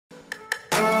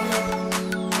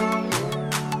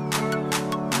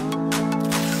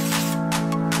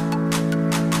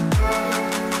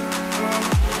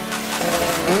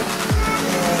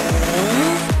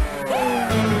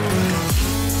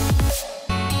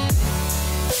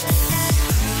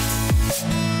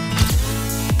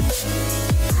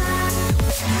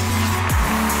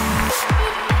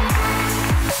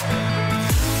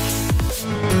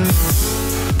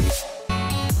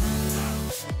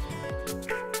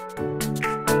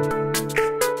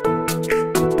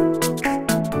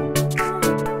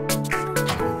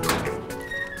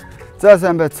За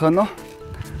сайн байцгаана уу?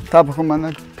 Та бүхэн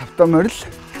манай тавтаа морил.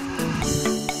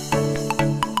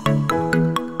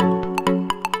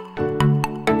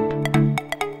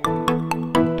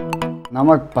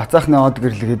 Намайг Батсайхны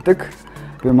Odgerel гэдэг.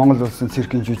 Би Монгол улсын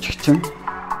циркийн жүжигчин.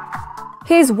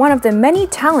 He is one of the many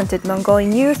talented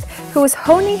Mongolian youth who is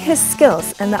honing his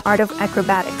skills in the art of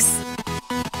acrobatics.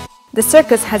 The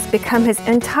circus has become his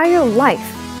entire life.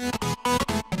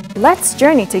 Let's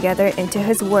journey together into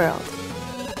his world.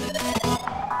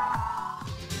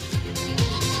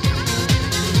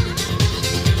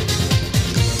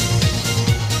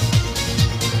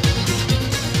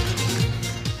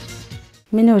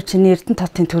 Миний үеийн Эрдэнэ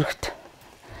татын төрөгт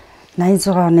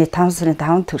 86 оны 5 сарын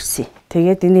 5-нд төрсөн.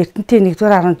 Тэгээд энэ Эрдэнэтийн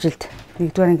 1-р 10 жилд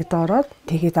 1-р ангид ороод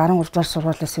тэгээд 13-р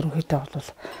сургуулиас ерөнхийдөө бол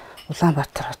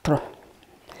Улаанбаатар хот руу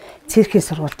циркийн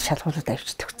сургуульд шалгуулаад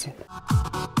авчдаг гэсэн.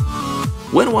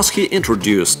 When was he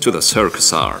introduced to the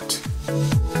circus art?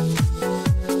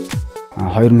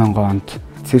 2000 онд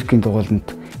циркийн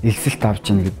дугуйланд элсэлт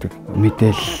авч ийн гэдэг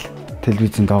мэдээлэл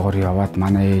телевизэн доогоор яваад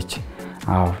манай ээж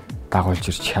аав дагуулж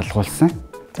ирж шалгуулсан.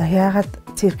 За яагаад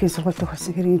циркийн сургуульд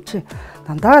өгсөн хэрэг юм чи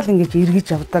дандаа л ингэж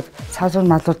эргэж явдаг цаазуур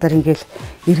малуудаар ингээл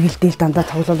эргэлдээл дандаа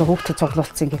тоглоулаа хүүхдэд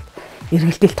цуглуулсан ингээд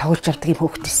эргэлдээл тоглож явдаг юм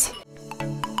хүүхдээс.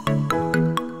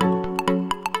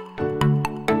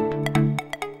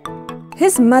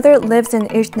 His mother lives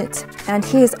in Irtnet, and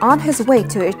he is on his way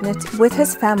to Irtnet with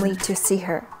his family to see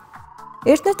her.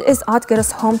 Irtnet is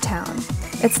Odgerel's hometown.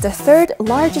 It's the third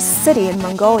largest city in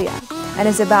Mongolia and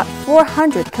is about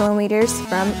 400 kilometers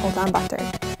from Ulaanbaatar.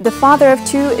 The father of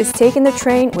two is taking the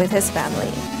train with his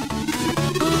family.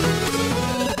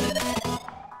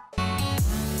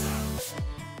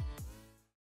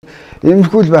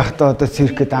 Иймэрхүү л байхдаа одоо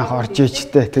циркэд анх орж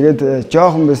ичтэй. Тэгээд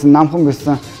жоохон байсан, намхан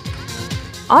байсан.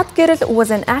 Odgerel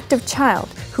was an active child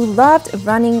who loved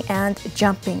running and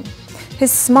jumping.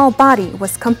 His small body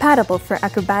was compatible for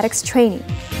acrobatics training.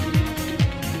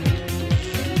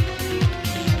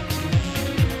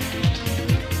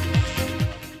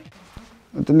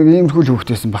 Одоо нэг иймэрхүү л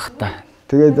хүүхдээсэн баг та.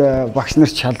 Тэгээд багш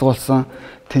нарт шалгуулсан,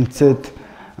 тэнцээд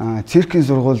циркийн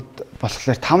сургуульд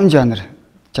болохоор 5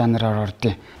 жанраар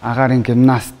ордیں۔ Агаарын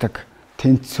гимнастик,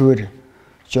 тэнцвэр,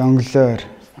 жонглер,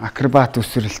 акробат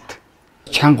үсрэлт,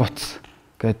 чангуц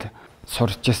гэд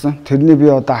сурч байсан. Тэрний би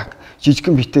одоо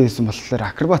жижигхэн битээ хийсэн болохоор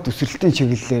акробат үсрэлтийн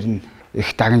чиглэлээр нь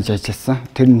их дагнж ажилласан.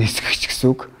 Тэр нь нисгэгч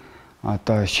гэсэн үг.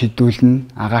 Одоо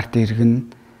шидүүлнэ, агаарт иргэн.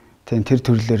 Тэр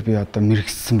төрлөөр би одоо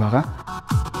мэрэгссэн байгаа.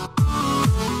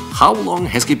 How long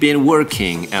has he been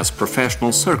working as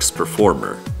professional circus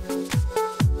performer?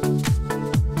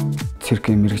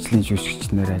 Циркийн мэрэгжлийн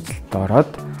жүжигчнээр ажилд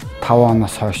ороод 5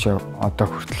 оноос хойш одоо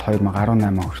хүртэл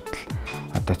 2018 хүртэл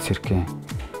одоо циркийн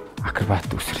акробат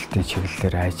үсрэлтийн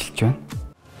чиглэлээр ажиллаж байна.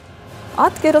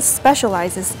 Odgerel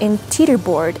specializes in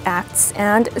teeterboard acts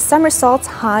and somersaults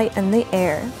high in the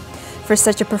air. For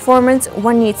such a performance,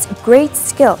 one needs great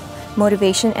skill,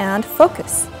 motivation, and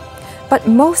focus. But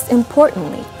most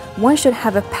importantly, one should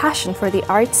have a passion for the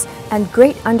arts and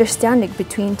great understanding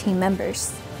between team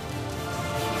members.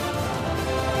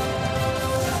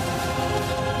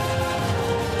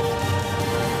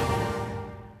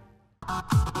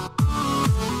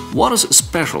 What is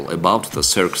special about the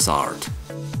circus art?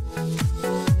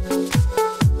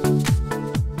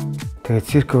 Тэгээд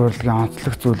цирк урлагийн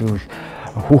онцлог зүйл бол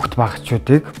хүүхд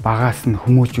багчуудыг багаас нь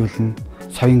хүмүүжүүлнэ,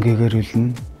 соён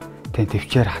гээгэрүүлнэ,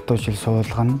 төвчээр хатуужил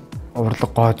суулгана,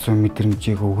 урлаг гой зүүн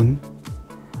мэдрэмжийг өгнө.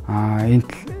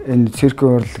 Энэ цирк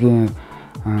урлагийн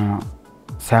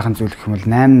сайхан зүйл гэх юм бол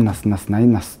 8 наснаас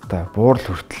 80 настай буурал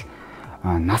хүртэл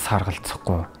нас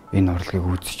харгалзахгүй энэ урлагийг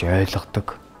үзэж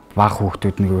ойлгодог. Баг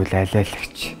хүүхдүүд нэг үйл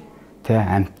алайлагч,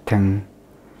 амттан,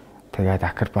 тэгээд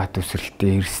акробат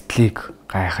үсрэлтийн эрсдлийг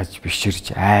гайхаж,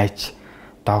 биширж, айж,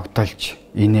 догдолж,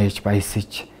 инээж,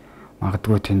 баясаж,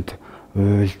 магадгүй тэнд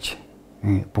уйлж,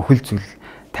 бүхэл зүйл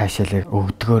таашаалыг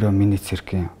өгдгөөрөө миний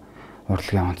циркийн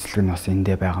урлагийн онцлог нь бас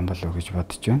эндээ байгаа юм болов уу гэж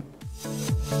бодож байна.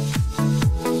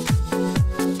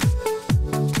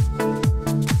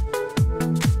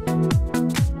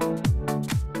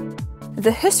 The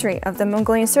history of the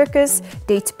Mongolian circus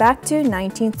dates back to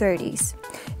 1930s.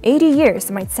 80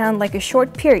 years might sound like a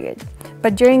short period,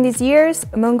 but during these years,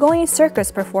 Mongolian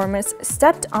circus performers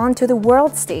stepped onto the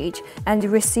world stage and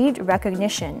received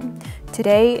recognition.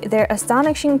 Today, their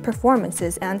astonishing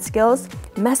performances and skills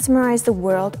mesmerize the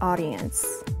world audience.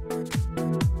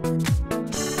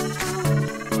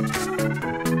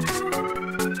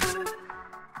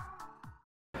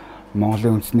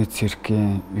 Монголын үндэсний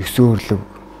циркийн 9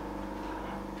 өрлөг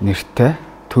нэртэй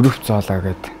төрөв зоолоо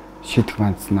гэдэг шидэг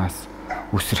мандснаас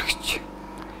үсрэгч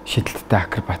шидэлттэй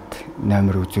акробат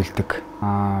номер үзүүлдэг.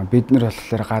 Бид нар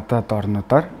болохоор гадаад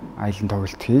орнуудаар аялан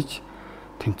тоглолт хийж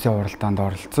тэмцээн уралдаанд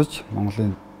оролцож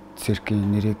Монголын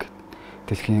циркийн нэрийг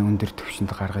дэлхийн өндөр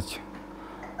түвшинд гаргаж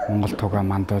Монгол тугаа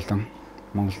мандуулан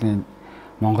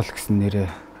Монгол гэсэн нэрээ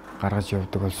гаргаж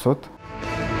явдаг улсууд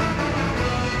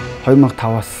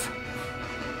 2005-аас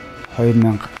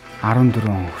 2014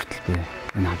 он хүртэл би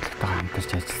энэ хамтлагтайгаа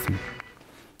хамтарч ажилласан.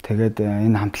 Тэгээд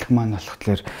энэ хамтлаг маань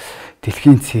болохоор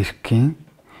дэлхийн циркийн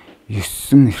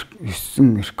 9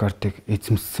 рекордыг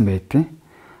эзэмшсэн байдаг.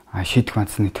 Шидэх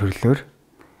банцны төрлөөр.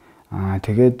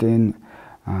 Тэгээд энэ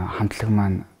хамтлаг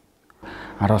маань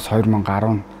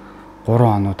 2013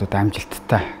 онуудад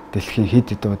амжилттай дэлхийн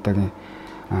хэд хэдэн удаагийн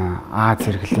А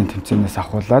зэрэглэлийн тэмцээнээс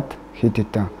ахуулаад хэд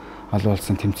хэдэн олон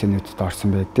улсын тэмцээнүүдэд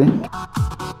орсон байдаг.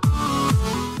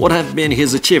 What have been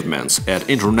his achievements at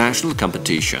international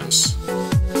competitions?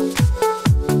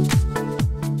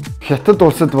 Хятад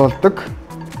улсад болдог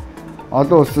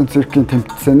олон улсын циркийн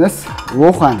тэмцээнээс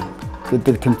Ухаан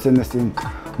гэдэг тэмцээнээс энэ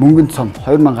мөнгөн цом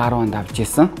 2010 онд авч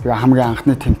ирсэн. Тэгээ хамгийн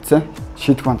анхны тэмцээн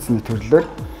шидэх банцны төрлөөр.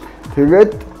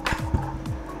 Тэгээд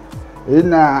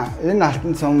энэ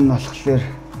алтан цом нь болохоор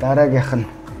дараагийнх нь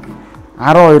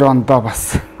 12 ондоо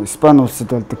бас Испани улсад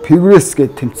болдог Пигрес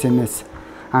гэдэг тэмцээнээс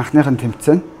анхных нь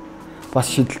тэмцээн бас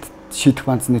шидэх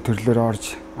банцны төрлөөр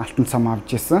орж алтан цом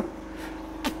авч ирсэн.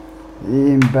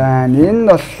 Ийм байна. Энэ нь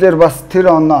болохоор бас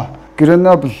тэр оноо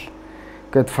Гренобль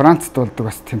гэдэг Францад болдог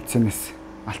бас тэмцээнээс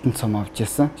алтан цом авч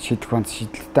ирсэн. Шидэх банц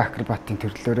шидэлттэй акробатын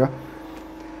төрлөөрөө.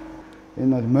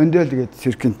 Энэ бол Монгол гэдэг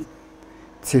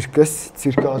circus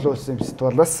олон улсын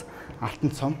фестивалаас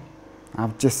алтан цом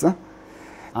авч ирсэн.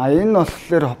 Энэ нь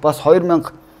болохоор бас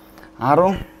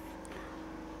 2012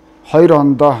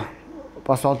 онд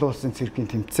бас олон улсын циркийн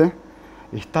тэмцээн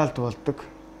Италид болдог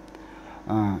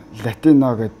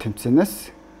Латино гэдэг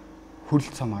тэмцээнээс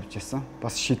хүрэл цом авч ирсэн.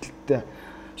 Бас шидэлттэй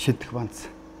шидэх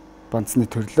банцны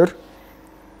төрлөөр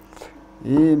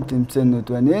ийм тэмцээнүүд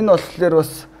байна. Энэ болохоор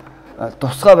бас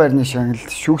тусгай байрны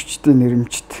шагналд шүүгчдийн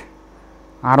нэрэмжт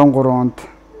 13 онд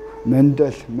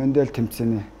Монгол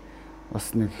тэмцээний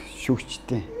бас нэг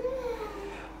шүүгчдийн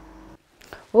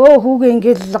хүүгээ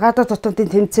ингээл гадаад дотоодын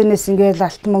тэмцээнээс ингээл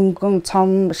алтан мөнгөн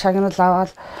цом шагнал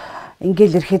аваад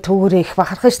ингээл ирэхэд түүгээрээ их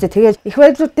бахархан штэ. Тэгэл их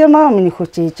баярлууд юм аа миний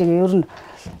хүч ээжийг ер нь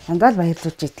дандаа л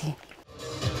баярлуулж идэх.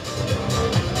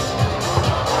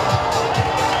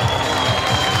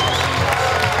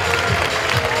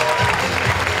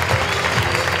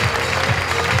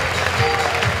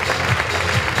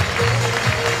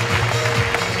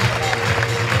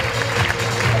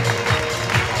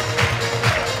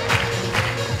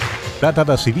 Ha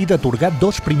decidit atorgar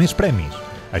 2 primers premis.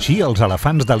 Així, els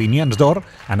elefants delineants d'or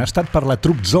han estat per la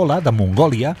trup Zola de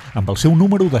Mongòlia amb el seu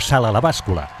número de salt a la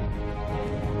bàscula.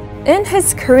 In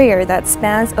his career that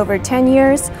spans over 10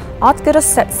 years, Odgerel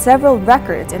set several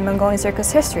records in Mongolian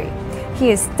circus history.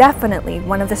 He is definitely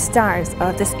one of the stars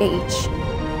of this age.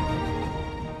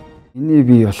 Энийг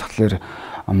би болохоор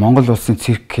Монгол улсын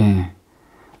циркийн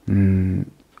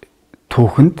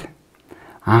түүхэнд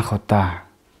анх удаа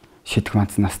шидэх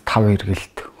банцнаас 5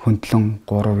 эргэлт, хөндлөн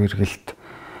 3 эргэлт,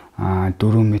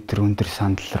 4 метр өндөр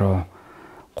сандал руу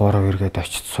 3 эргээд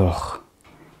очиж суух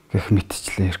гэх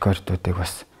мэтчлэн рекордуудыг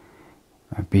бас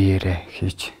биеэрээ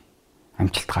хийж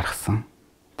амжилт гаргасан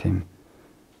тийм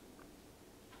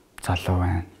залуу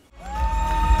байна.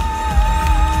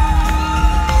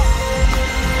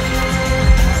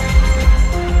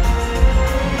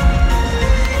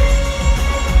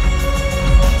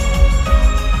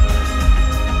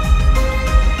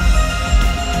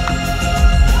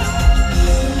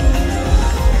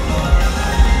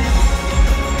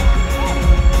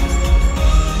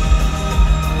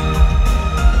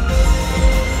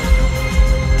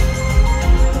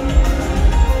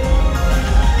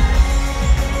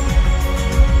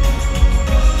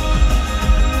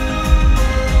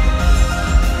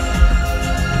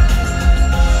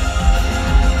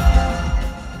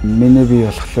 Миний бие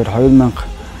болохоор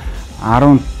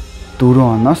 2014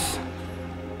 оноос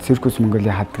Circus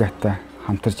Mongolia хадгаатай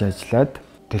хамтарч ажиллаад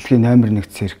дэлхийн номер 1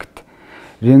 циркт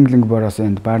Ringling Boros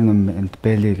and Barnum and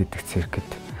Bailey гэдэг циркт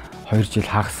 2 жил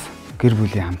хагас гэр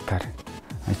бүлийн хамтаар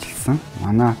ажилласан.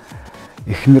 Манай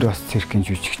эхнэр бас циркийн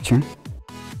жүжигчин.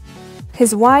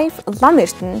 His wife,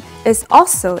 Lamirten, is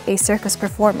also a circus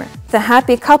performer. The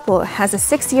happy couple has a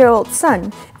 6-year-old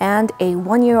son and a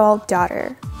 1-year-old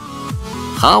daughter.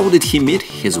 How did he meet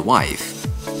his wife?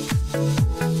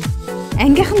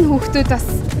 Ангийнхан хүүхдүүд бас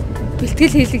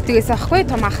бэлтгэл хийлэгдэгээс аахгүй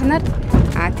том ахнаар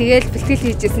тэгэл бэлтгэл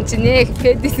хийжсэн чинь нэг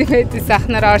фэдис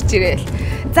ахнаар орж ирээл.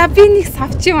 За би нэг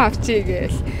савчим авчий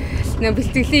гээл. нөө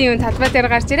бэлтгэлийн юм талбай дээр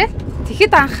гарч ирээд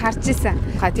тэгэхэд анх харж исэн.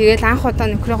 Тэгэл анх удаа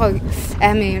нөхрөөгөө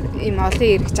амар юм олон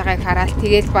эргэж байгааг хараад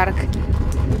тэгэл баг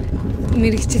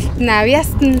мэрэгчлэлт нь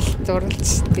авьяаст нь л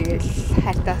зурлж тэгэл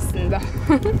хайтаасан доо.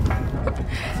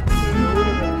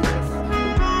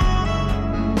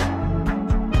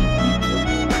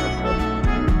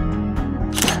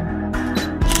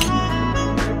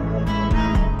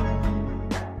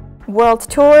 World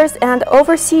tours and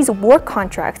overseas work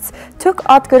contracts took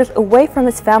Odgerel away from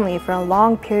his family for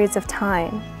long periods of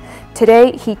time.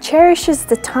 Today, he cherishes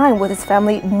the time with his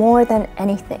family more than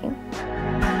anything.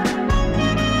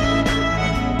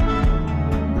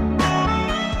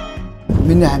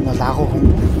 Миний хань бол агуу хүн.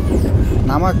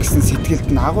 Намайг гэсэн сэтгэлд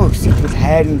нь агуу их сэтгэл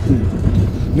хайранд нь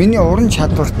миний уран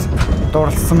чадварт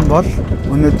дурлсан бол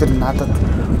өнөөдөр надад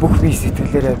бүх бие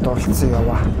сэтгэлээрээ дурлсан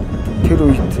яваа. Тэр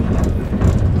үед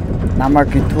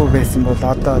намайг гэдгүү байсан бол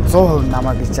одоо 100%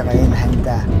 намайг гэж байгаа энэ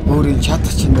хандаа өөрийн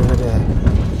чадах чинээрээ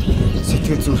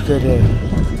сэтгэл зүрхээрээ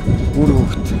үр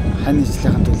хөвгт хань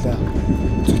ижлийнхэн төлөө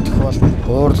зүтгэх болно.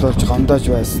 Уурлуулж гомдоож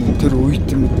байсан тэр үе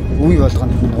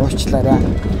болгонд нь уучлаарай.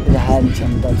 Хайр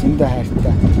чамдаа зөндөө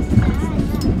хайртай.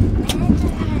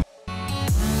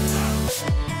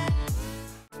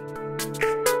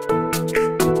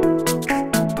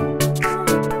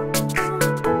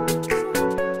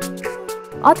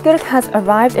 Odgerel has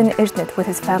arrived in Izmit with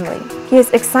his family. He is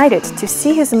excited to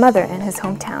see his mother in his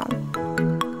hometown.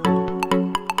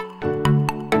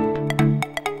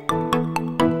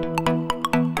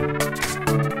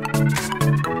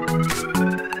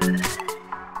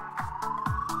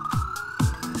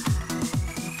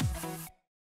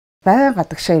 Бай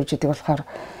гадагшаа явж идэг болохоор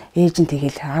ээж нь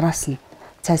тэгэл араас нь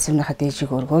цай сувнахад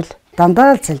ээжийг өргөөл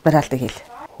дандаа л залбираал тэгэл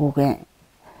хүүгээ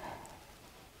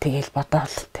тэгэл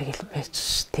бодоол тэгэл байж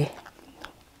штэ.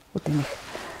 Үдэнийх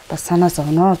бас санаас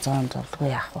өнөө зоон зовлгүй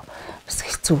яах вэ? Бас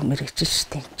хэцүү мэрэгжил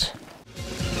штэ энэ.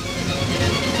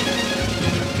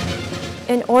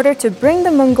 In order to bring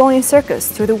the Mongolian circus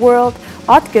to the world,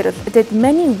 Odgerel did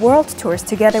many world tours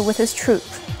together with his troupe.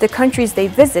 The countries they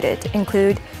visited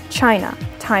include China,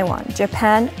 Taiwan,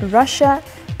 Japan, Russia,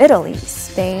 Italy,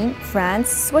 Spain, France,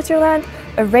 Switzerland,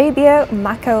 Arabia,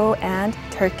 Macau, and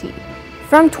Turkey.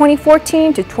 From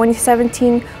 2014 to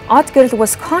 2017, Odgerel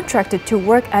was contracted to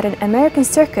work at an American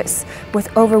circus with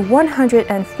over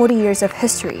 140 years of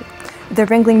history, the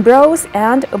Ringling Bros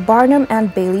and Barnum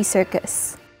and Bailey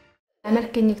Circus.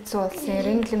 Америкийн нэгдсэн улсын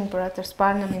Ringling Brothers,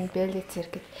 Barnum and Bailey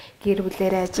Circuit гэр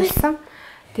бүлээрээ ажилласан.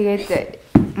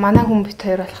 Тэгээд манай хүн бит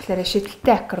хоёр болохоор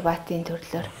шидэлтэй акробатын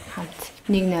төрлөөр хамт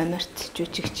нэг номерт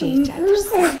жүжигчин хийж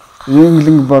чадсан.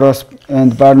 Ringling Bros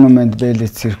and Barnum and Bailey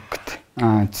Circuit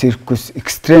Circus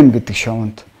Extreme гэдэг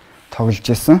шоунд тоглож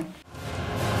байсан.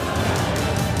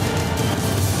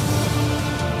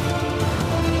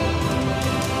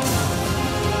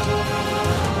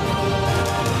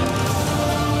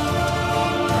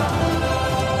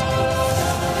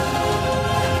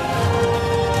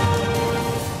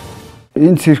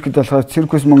 Энэ циркэд болохоор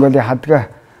Circus Mongolia хадгаа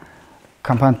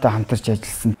компанитай хамтарч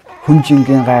ажилласан. Хүн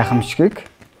жингийн гайхамшигыг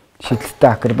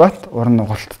шидэлтэй акробат уран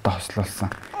нугалттай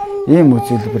хослуулсан. Ийм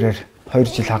үзүүлбэрээр 2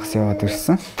 жил хагас яваад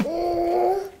ирсэн.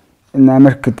 Энэ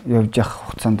Америкт явж явах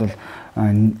хугацаанд бол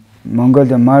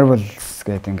Mongolian Marvels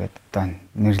гэдэг ингээд одоо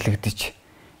нэрлэгдэж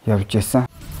явж байсан.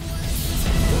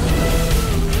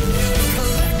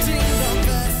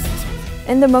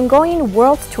 In the Mongolian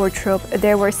World Tour troupe,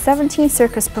 there were 17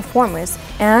 circus performers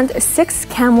and 6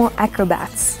 camel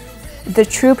acrobats. The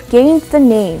troupe gained the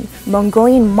name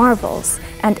Mongolian Marvels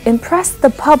and impressed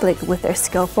the public with their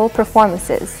skillful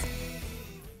performances.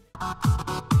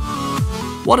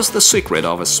 What is the secret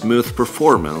of a smooth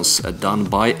performance done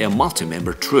by a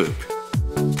multi-member troupe?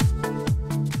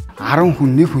 10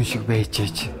 хүн нэг хүн шиг байж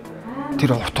ээж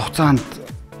тэр урт хугацаанд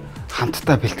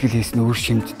хамтдаа бэлтгэл хийсэн өөр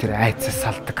шимд тэр айцаас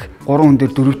салдаг. 3 хүн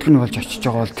дээр 4-г нь болж очиж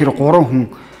байгаа бол тэр 3 хүн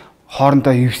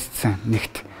хоорондоо эвсцсэн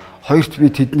нэгт. Хоёрт би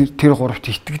тэр 3-т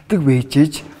итгэдэг байж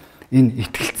ээж энэ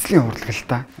итгэлцлийн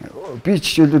урлаглалтаа. Би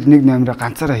жишээлбэл нэг номероо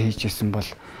ганцаараа хийж исэн бол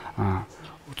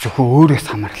зөвхөн өөрөөс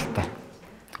хамааралтай.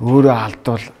 Өөрөө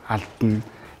алдвал алдна.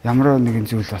 Ямар нэгэн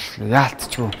зүйл боллоо.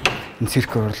 Яалтчгүй энэ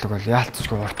цирк урлаг бол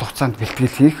яалтчгүй урт хугацаанд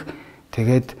бэлтгэл хийх.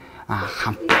 Тэгээд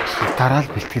хамтаараа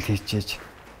л бэлтгэл хийж ээж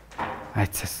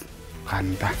айцаас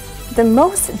гарна. The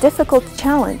most difficult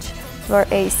challenge for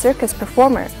a circus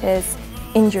performer is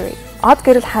injury.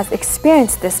 Odgerel has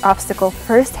experienced this obstacle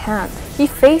firsthand. He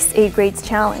faced a great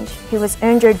challenge. He was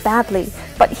injured badly,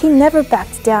 but he never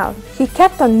backed down. He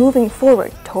kept on moving forward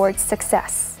towards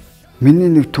success. Миний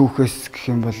нэг түүхээс гэх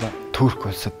юм бол Турк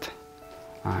улсад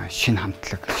шинэ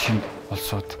хамтлаг, шинэ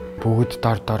улсууд бүгд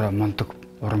дор дороо мундаг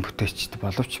уран бүтээлчд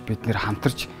боловч бид нэр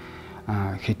хамтарч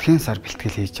хэдхэн сар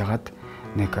бэлтгэл хийж агаад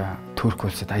нэг Турк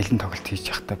улсад аялан тоглолт хийж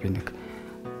байхдаа би нэг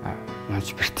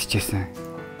унж бэртжижсэн.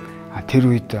 Тэр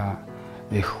үед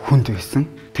их хүнд байсан.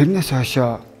 Тэрнээс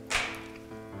хойшоо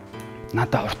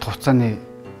надад урт хугацааны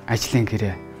ажлын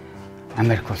гэрээ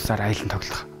Америк улсаар аялан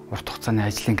тоглох урт хугацааны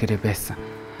ажлын гэрээ байсан.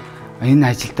 Энэ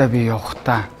ажилдаа би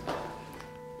явахдаа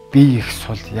би их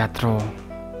сул ядруу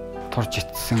турж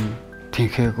итсэн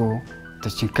тэнхээгүй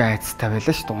одоо жинхэнэ айцтай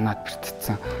байлаа шүү дээ, унаад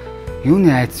бэртцсэн.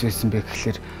 Юуны айц байсан бэ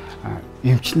гэхэлэр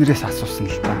эмчнэрээс асуусан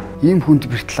л та. Ийм хүнд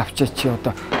бэртэл авчаа чи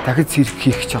одоо дахид цирк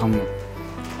хийх гэж байгаа юм уу?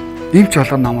 Эмч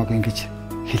болгоо намайг ингэж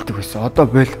хэлдэг байсан. Одоо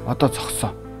бойл, одоо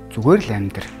зогсоо. Зүгээр л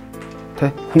амьдр. Тэ?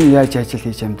 Хүн яаж ажил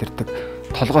хийж амьдрдаг,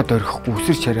 толгой дөрөхгүй,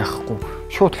 үсэр чарайхгүй,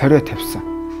 шууд хорио тавьсан.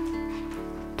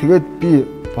 Тэгээд би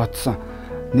бодсон.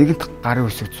 Нэгэнт гарын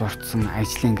үсэг зурцсан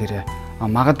ажлын гэрээ.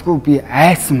 Магадгүй би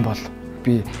айсан бол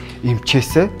би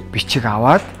эмчээсээ бичиг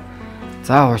аваад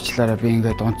за уучлаарай би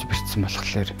ингээд унц бэрцсэн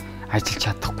болохоор ажиллаж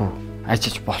чадахгүй,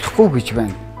 ажиллаж болохгүй гэж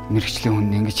байна. Мэргэжлийн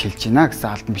хүн ингэж хэлж байна гэсэн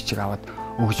алдан бичиг аваад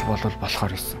өгж болвол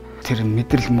болохоор гэсэн. Тэр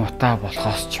мэдрэл муутай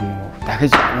болохоос ч юм уу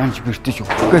дахиж унж бэртэж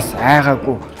өгөхөөс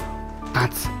айгаагүй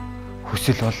ганц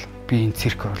хүсэл бол би энэ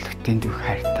цирк урлагт энд их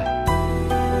хайртай.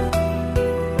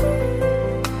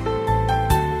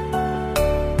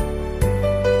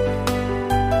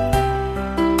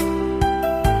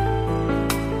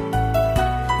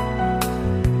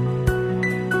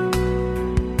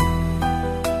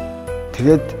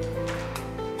 Тэгээд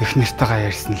их нартайгаа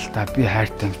ярьсан л да. Би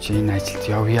хайртай юм чи энэ ажилд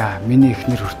явъя. Миний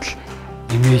эхнэр хүртэл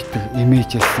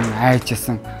имижсэн,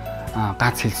 айжсэн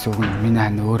ганц хэлс үг нь миний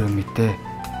хань өөрөө мэдээ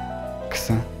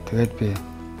гэсэн. Тэгээд би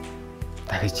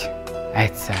дахиж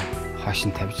айцсаа хойш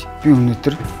нь тавьж би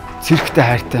өнөөдөр цирктэй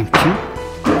хайртай юм чинь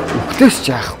өгтөөс ч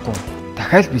яахгүй.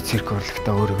 Дахиад би цирк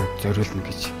урлагтаа өөрийгөө зориулна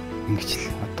гэж ингэж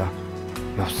л одоо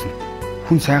явсан.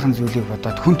 Хүн сайхан зүйлийг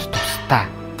бодоод хүнд тустай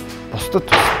бусдад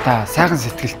тустай сайхан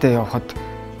сэтгэлтэй явхад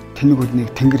тэнэг үднийг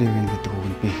тэнгэр ивэн гэдэг үг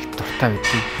нь би их дуртай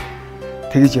байдгийг.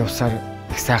 Тэгэж явсаар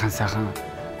их сайхан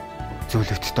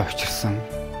зүйлөвдөлтөд очирсан.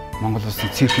 Монгол улсын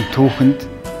циркийн түүхэнд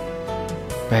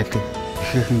байдаг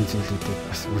ихээхэн зүйлүүдийг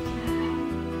бас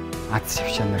аз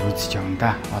шавшаанаар үзэж явна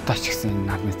да. Одоо ч гэсэн энэ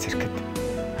нарны циркэд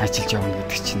ажиллаж явна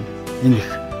гэдэг чинь энэ их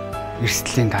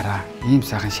эрсдлийн дараа ийм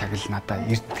сайхан шагнал надад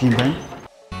ирдэг юм байна.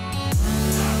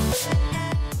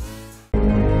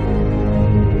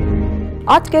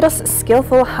 Odgerel's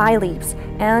skillful high leaps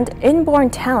and inborn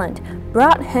talent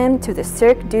brought him to the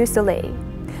Cirque du Soleil.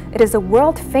 It is a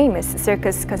world-famous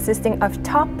circus consisting of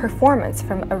top performers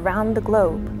from around the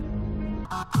globe.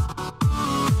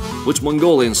 Which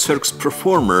Mongolian circus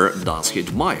performer does he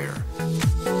admire?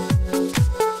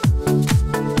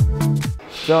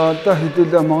 За одоо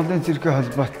хэдүүлээ Монголын циркийн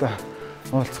холбоотой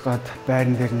уулзгаад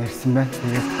байран дээр нэрсэн байна.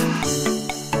 Тэгээд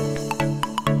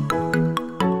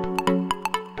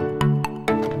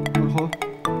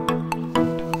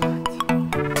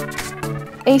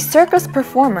a circus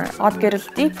performer Odgerel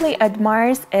deeply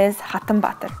admires is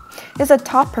Batar. He is a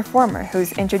top performer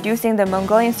who's introducing the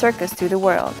Mongolian circus to the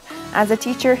world. As a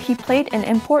teacher, he played an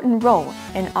important role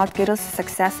in Odgerel's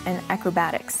success in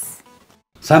acrobatics.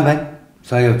 Сайн байна.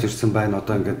 Сайн явж ирсэн байна.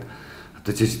 Одоо ингээд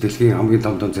одоо жишээ дэлхийн хамгийн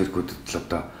том циркүүдэд л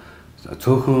одоо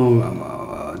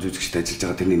цөөхөн жүжигчтэй ажиллаж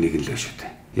байгаа тэрний нэг л шүү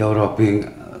дээ. Европын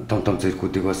том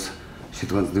циркүүдийг бас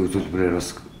шидгэнзний үзүүлбэрээр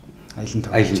бас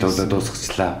аялан тоглоод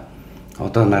дуусгачлаа.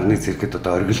 Одоо нарны циркэд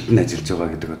одоо оргилд нь ажиллаж байгаа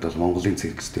гэдэг бол Монголын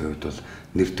циркчдийн хувьд бол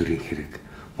нэр төрийн хэрэг.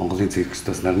 Монголын циркчд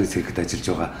бас нарны циркэд ажиллаж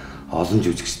байгаа олон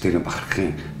жүжигчдийн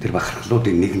бахархын тэр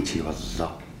бахархлуудын нэг нь чи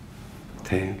боллоо.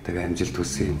 Тэгээ амжилт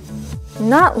хүсье.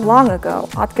 Not long ago,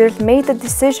 Odgerel made the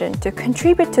decision to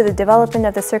contribute to the development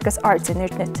of the circus arts in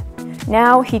Irtnet.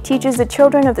 Now he teaches the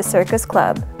children of the circus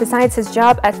club. Besides his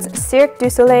job at Cirque du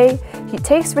Soleil, he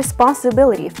takes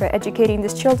responsibility for educating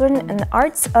these children in the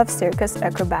arts of circus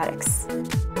acrobatics.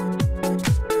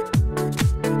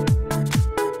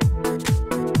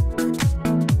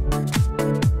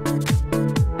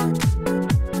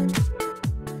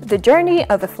 The journey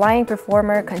of the flying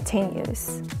performer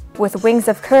continues. With wings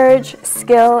of courage,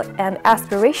 skill, and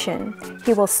aspiration,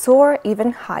 he will soar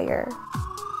even higher.